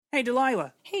Hey,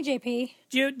 Delilah. Hey, JP.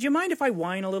 Do you mind if I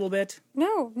whine a little bit?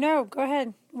 No, go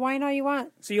ahead. Wine all you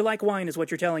want. So you like wine is what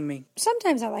you're telling me.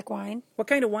 Sometimes I like wine. What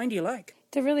kind of wine do you like?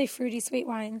 The really fruity, sweet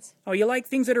wines. Oh, you like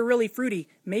things that are really fruity.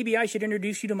 Maybe I should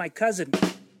introduce you to my cousin.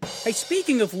 Hey,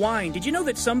 speaking of wine, did you know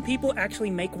that some people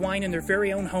actually make wine in their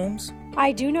very own homes?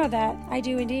 I do know that. I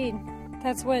do indeed.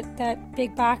 That's what that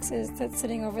big box is that's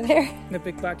sitting over there. The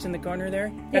big box in the corner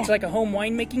there? That's Yeah. like a home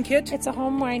winemaking kit? It's a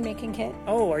home winemaking kit.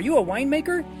 Oh, are you a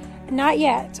winemaker? Not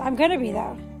yet. I'm going to be,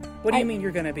 though. What do you mean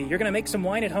you're going to be? You're going to make some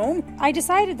wine at home? I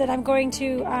decided that I'm going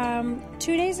to,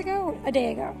 a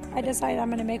day ago, I decided I'm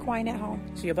going to make wine at home.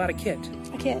 So you bought a kit.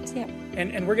 A kit, yeah.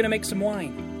 And we're going to make some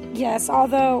wine. Yes,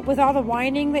 although with all the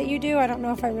whining that you do, I don't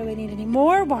know if I really need any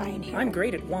more wine here. I'm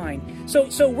great at wine. So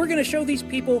we're going to show these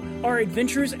people our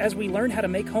adventures as we learn how to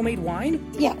make homemade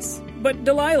wine? Yes. But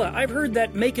Delilah, I've heard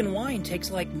that making wine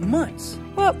takes like months.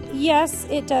 Well, yes,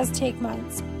 it does take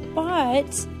months,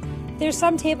 but there's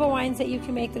some table wines that you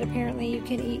can make that apparently you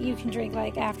can drink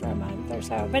like after a month or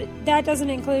so. But that doesn't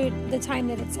include the time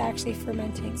that it's actually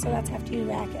fermenting, so that's after you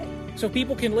rack it. So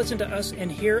people can listen to us and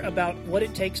hear about what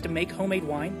it takes to make homemade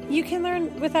wine? You can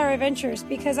learn with our adventures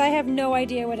because I have no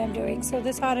idea what I'm doing. So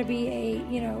this ought to be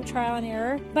a, trial and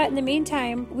error. But in the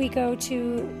meantime, we go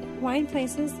to wine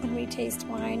places and we taste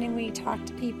wine and we talk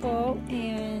to people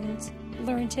and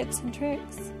learn tips and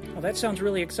tricks. Well, that sounds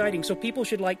really exciting. So people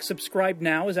should subscribe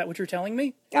now. Is that what you're telling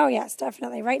me? Oh, yes,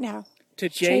 definitely. Right now. To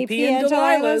JP and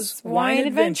Delilah's Wine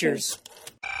Adventures.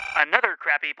 Another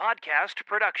crappy podcast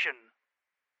production.